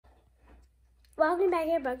Welcome back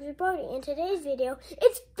here, Bugs with Brody. In today's video,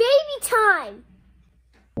 it's baby time!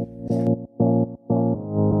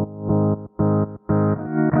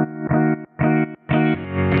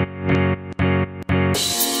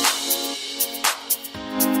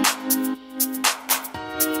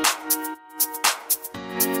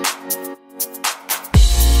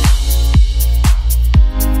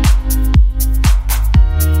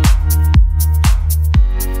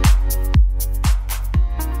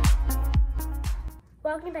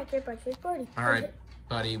 Welcome back here, Bugs with Brody. All right,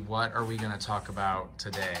 buddy, what are we going to talk about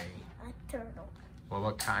today? A turtle. Well,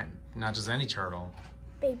 what kind? Not just any turtle.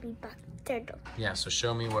 Baby box turtle. Yeah, so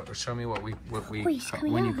show me what we He's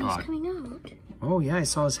coming out. Oh yeah, I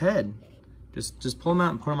saw his head. Just pull him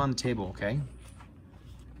out and put him on the table, okay?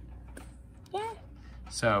 Yeah.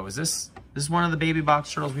 So is this one of the baby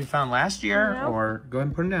box turtles we found last year? No. Or go ahead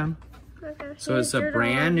and put him down. Okay. So it's a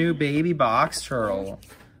brand new baby box turtle.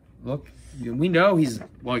 Look, we know he's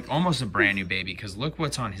like almost a brand new baby because look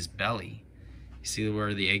what's on his belly. You see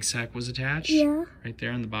where the egg sac was attached? Yeah. Right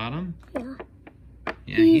there on the bottom? Yeah.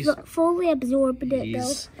 Yeah, he's fully absorbed it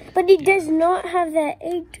though. But he does not have that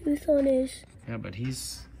egg tooth on his. Yeah, but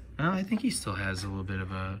well, I think he still has a little bit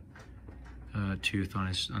of a tooth on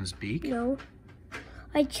his beak. No.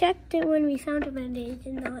 I checked it when we found him and he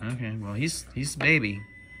did not. Okay, well he's a baby.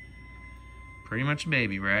 Pretty much a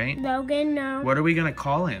baby, right? Logan, no. What are we gonna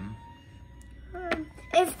call him?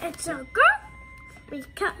 If it's a girl, we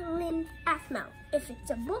call him Aphmo. If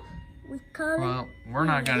it's a boy, we call him. Well, we're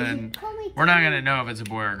not gonna know if it's a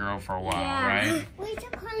boy or a girl for a while, right? We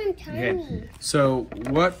should call him Tiny. Okay. So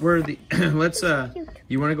what were the? Let's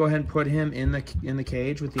You want to go ahead and put him in the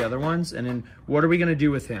cage with the other ones, and then what are we gonna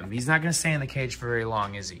do with him? He's not gonna stay in the cage for very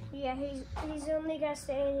long, is he? Yeah, he's only gonna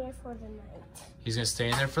stay in here for the night. He's gonna stay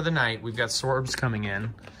in there for the night. We've got sorbs coming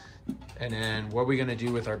in, and then what are we gonna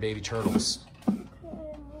do with our baby turtles?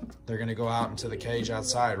 They're gonna go out into the cage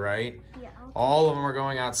outside, right? Yeah. All of them are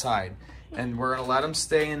going outside. And we're gonna let them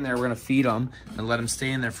stay in there. We're gonna feed them and let them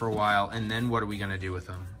stay in there for a while. And then what are we gonna do with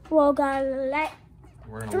them? We're gonna let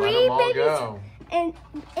them all go. And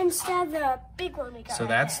instead of the big one we got. So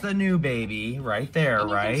that's the new baby right there,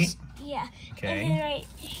 right? Yeah. Okay. And then right.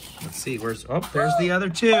 Let's see, there's the other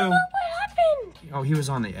two. Oh, what happened? Oh, he was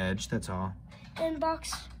on the edge, that's all. And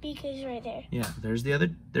Box Beak is right there. Yeah,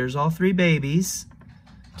 there's all three babies.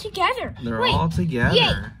 Together. They're all together.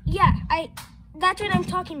 Yeah, that's what I'm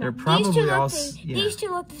talking about. They're probably these two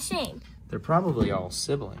look the same. They're probably all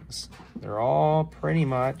siblings. They're all pretty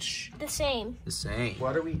much the same.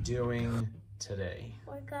 What are we doing today?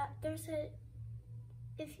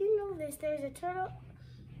 If you know this, there's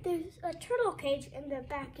a turtle cage in the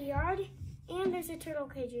backyard, and there's a turtle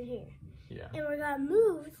cage in here. Yeah. And we're gonna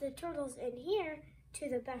move the turtles in here to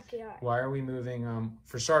the backyard. Why are we moving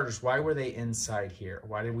for starters, why were they inside here?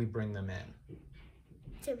 Why did we bring them in?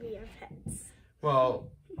 To be our pets. Well,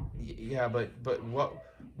 yeah, but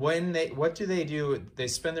what do they do? They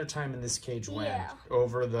spend their time in this cage when? Yeah.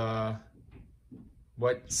 Over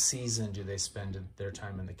what season do they spend their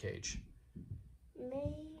time in the cage?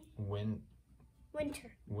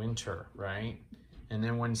 Winter, right? And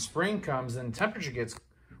then when spring comes and temperature gets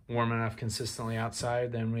warm enough consistently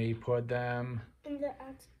outside, then we put them in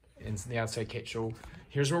the outside cage. So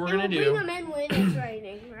here's what we're gonna do. Bring them in when it's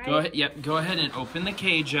raining, right? Go ahead. Yep. Go ahead and open the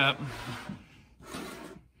cage up.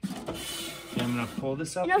 Okay, I'm gonna pull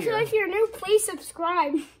this up here. So if you're new, please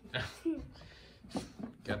subscribe.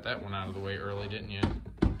 Got that one out of the way early, didn't you?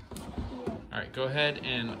 Yeah. All right. Go ahead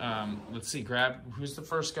and let's see. Who's the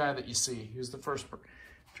first guy that you see? Who's the first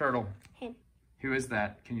turtle? Him. Who is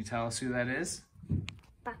that? Can you tell us who that is?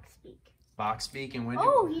 Box Beak. Box Beak, and when?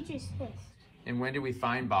 He just hissed. And when did we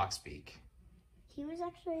find Box Beak? He was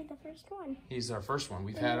actually the first one. He's our first one.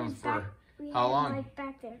 We've had him for how long? Like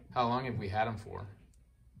back there. How long have we had him for?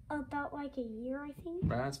 About like a year, I think.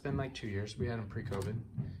 Right, it's been like 2 years. We had him pre-COVID.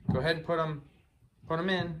 Go ahead and put him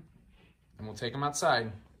in, and we'll take him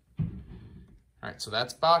outside. All right, so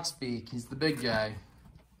that's Box Beak. He's the big guy.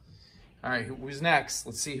 All right, who's next?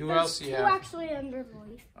 Let's see who else you have. Two actually under the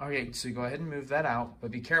leaf. Okay, so you go ahead and move that out,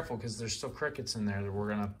 but be careful because there's still crickets in there that we're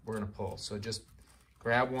gonna pull. So just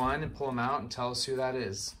grab one and pull them out and tell us who that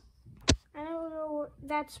is. I don't know.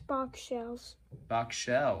 That's Box Shells. Box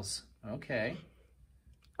Shells. Okay.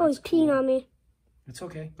 Oh, he's peeing on me. It's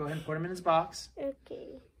okay. Go ahead and put him in his box.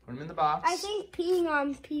 Okay. Put him in the box. I think peeing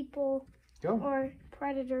on people or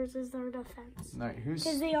predators is their defense. All right,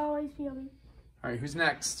 because they always pee on me. All right, who's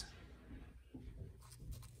next?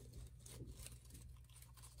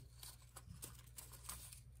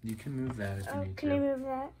 You can move that if you need to. Can I move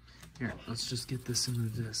that? Here, let's just get this into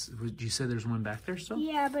this. You said there's one back there still?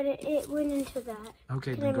 Yeah, but it went into that.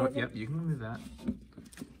 Okay, then go. Yep, you can move that.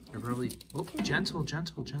 You're probably. Oh, gentle.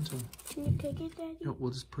 Can you take it, Daddy? No, we'll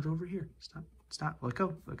just put it over here. Stop. Let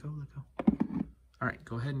go. All right,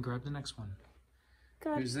 go ahead and grab the next one.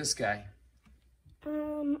 God. Who's this guy?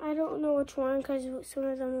 I don't know which one because some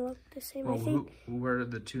of them look the same. Well, I think. Where are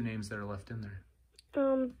the two names that are left in there?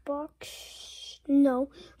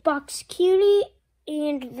 Box Cutie,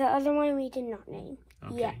 and the other one we did not name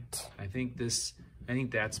yet. I think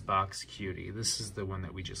that's Box Cutie. This is the one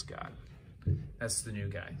that we just got. That's the new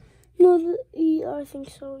guy. No, I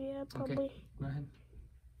think so. Yeah, probably. Okay, go ahead.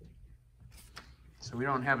 So we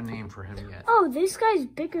don't have a name for him yet. Oh, this guy's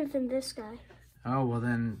bigger than this guy. Oh, well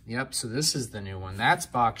then, yep, so this is the new one. That's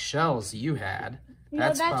Box Shells you had.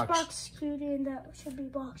 That's Box Cutie, and that should be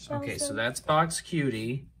Box Shells. Okay, so that's Box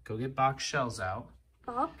Cutie. Go get Box Shells out.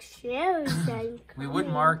 Box Shells, we would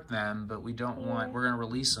mark them, but we don't want, we're going to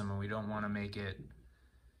release them, and we don't want to make it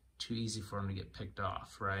too easy for them to get picked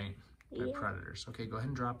off, right? By predators. Okay, go ahead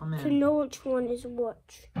and drop them in. To know which one is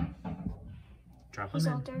which. Drop them He's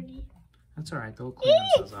in. all dirty. That's all right. They'll clean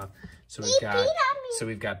themselves off. So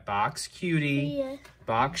we've got Box Cutie,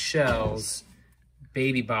 Box Shells,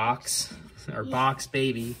 Baby Box, or Box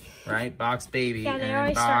Baby, right? Box Baby,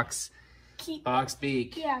 and Box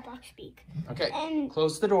Beak. Yeah, Box Beak. Okay. And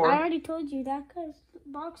close the door. I already told you that because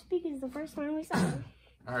Box Beak is the first one we saw.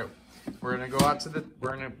 All right. We're gonna go out to the.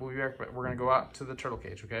 We're gonna go out to the turtle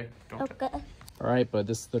cage. Okay. Okay. All right, bud.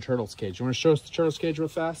 This is the turtle's cage. You want to show us the turtle's cage real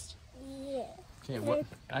fast? Yeah. Okay. What?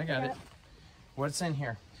 I got it. What's in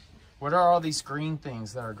here? What are all these green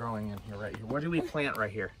things that are growing in here right here? What do we plant right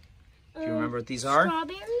here? Do you remember what these are?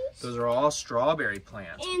 Strawberries. Those are all strawberry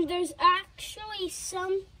plants. And there's actually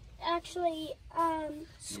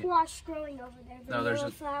squash growing over there. The yellow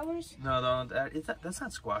flowers. No, that's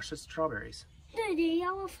not squash. That's strawberries. The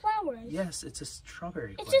yellow flowers. Yes, it's a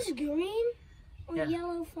strawberry plant. It's just green or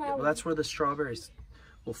yellow flowers. Yeah, well, that's where the strawberries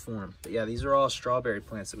will form. But yeah, these are all strawberry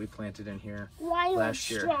plants that we planted in here last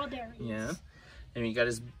year. Strawberries. Yeah. And you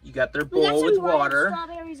got their bowl with water.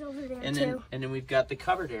 Strawberries over there and then we've got the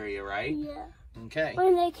covered area, right? Yeah. Okay.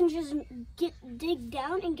 And they can just dig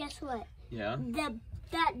down, and guess what? Yeah.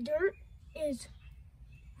 That dirt is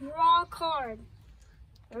rock hard.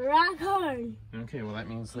 Rock hard. Okay, well that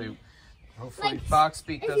means hopefully Box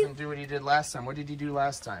Beak doesn't do what he did last time. What did he do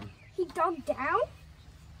last time? He dug down,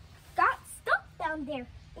 got stuck down there,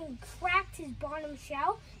 and cracked his bottom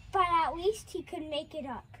shell, but at least he could make it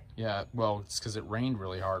up. Yeah, well, it's because it rained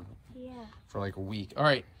really hard for like a week. All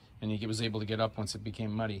right, and he was able to get up once it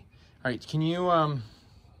became muddy. All right, can you,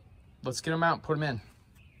 let's get them out and put them in.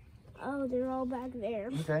 Oh, they're all back there.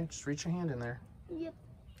 Okay, just reach your hand in there. Yep.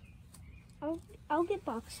 I'll get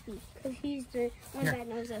Box Beak, because he's the one that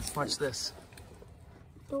knows us. Watch this.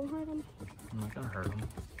 Don't hurt him. I'm not going to hurt him.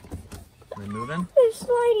 Are they moving? They're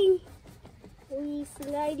sliding.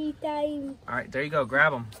 Slidey time. All right, there you go.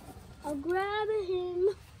 Grab them. I'll grab him.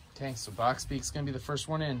 Okay, so Box Beak's going to be the first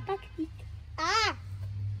one in. Box Beak. Ah!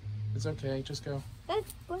 It's okay, just go.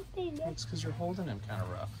 That's what they do. It's because you're holding him kind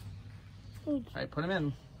of rough. All right, put him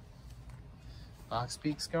in. Box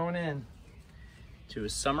Beak's going in to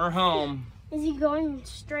his summer home. Is he going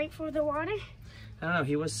straight for the water? I don't know.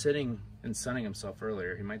 He was sitting and sunning himself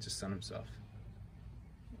earlier. He might just sun himself.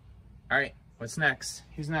 All right, what's next?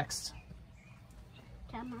 Who's next?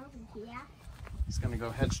 Come over here. He's going to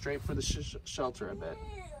go head straight for the shelter, I bet.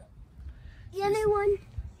 Yellow one.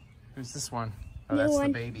 Who's this one? Oh, that's the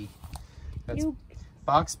baby. That's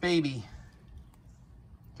Box Baby.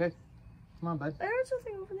 Okay, come on, bud. There's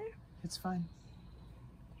something over there. It's fine.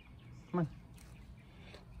 Come on.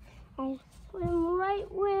 Oh, put him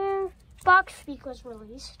right where Box Beak was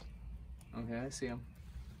released. Okay, I see him.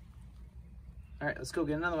 All right, let's go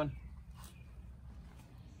get another one.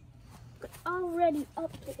 Already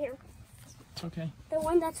up there. It's okay. The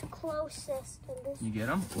one that's closest. And this you get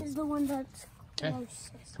him? Is the one that's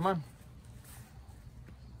closest. Come on.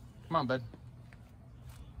 Come on, bud.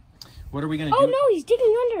 What are we going to do? Oh, no, he's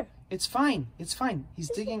digging under. It's fine. It's fine. He's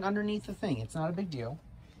digging underneath the thing. It's not a big deal.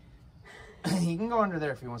 He can go under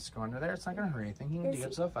there if he wants to go under there. It's not going to hurt anything. He can dig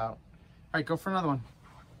himself out. All right, go for another one.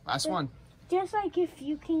 Last one. Just like if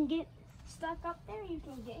you can get stuck up there, you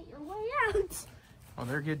can get your way out. Oh,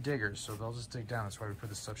 they're good diggers, so they'll just dig down. That's why we put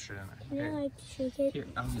this stuff straight in there. Yeah, I shake it. Here,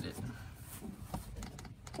 I'll get it.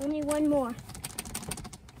 Only one more.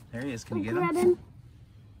 There he is. Can you get grab him?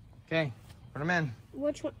 Okay, put him in.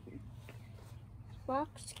 Which one?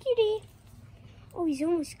 Box Cutie. Oh, he's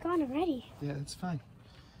almost gone already. Yeah, that's fine.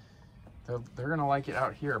 They're going to like it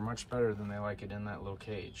out here much better than they like it in that little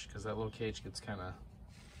cage, because that little cage gets kind of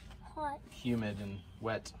hot. humid and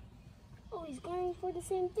wet. Oh, he's going for the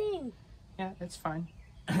same thing. Yeah, it's fine.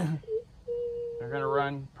 They're gonna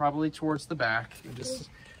run probably towards the back, just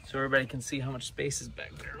so everybody can see how much space is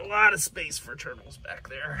back there. A lot of space for turtles back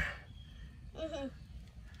there.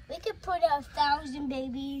 We could put 1,000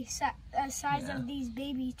 baby size of these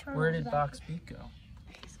baby turtles. Where did Box Beak go?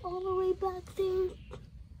 He's all the way back there.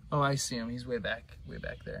 Oh, I see him. He's way back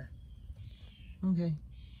there. Okay.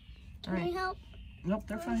 All right. Can we help? Nope,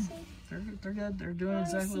 they're fine. They're good. They're doing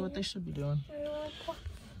exactly what they should be doing.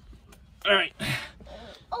 All right.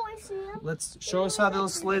 Oh, I see him. Let's show us how the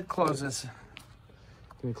lid closes.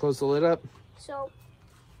 Can we close the lid up? So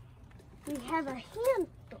we have a handle.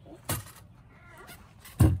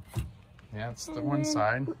 Yeah, it's the one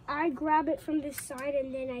side. I grab it from this side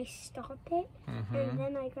and then I stop it. And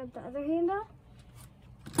then I grab the other handle.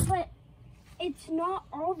 But it's not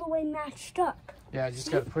all the way matched up. Yeah, I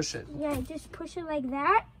just gotta push it. Yeah, I just push it like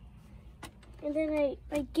that. And then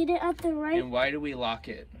I get it at the right. And why do we lock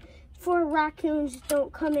it? For raccoons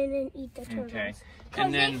don't come in and eat the turtles. Okay.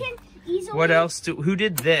 And then they can easily... what else? Who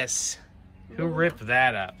did this? Who ripped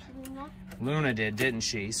that up? Luna did, didn't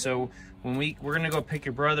she? So when we're gonna go pick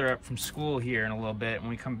your brother up from school here in a little bit, when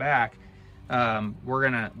we come back,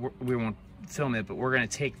 we won't film it, but we're gonna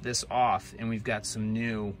take this off, and we've got some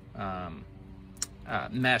new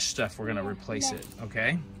mesh stuff. We're gonna replace it.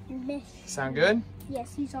 Okay. Mesh. Sound good?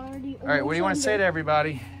 Yes, he's already. All right. What do you want to say to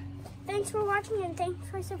everybody? Thanks for watching and thanks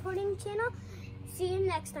for supporting the channel. See you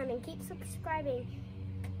next time and keep subscribing.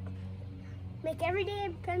 Make every day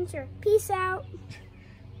adventure. Peace out.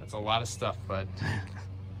 That's a lot of stuff, but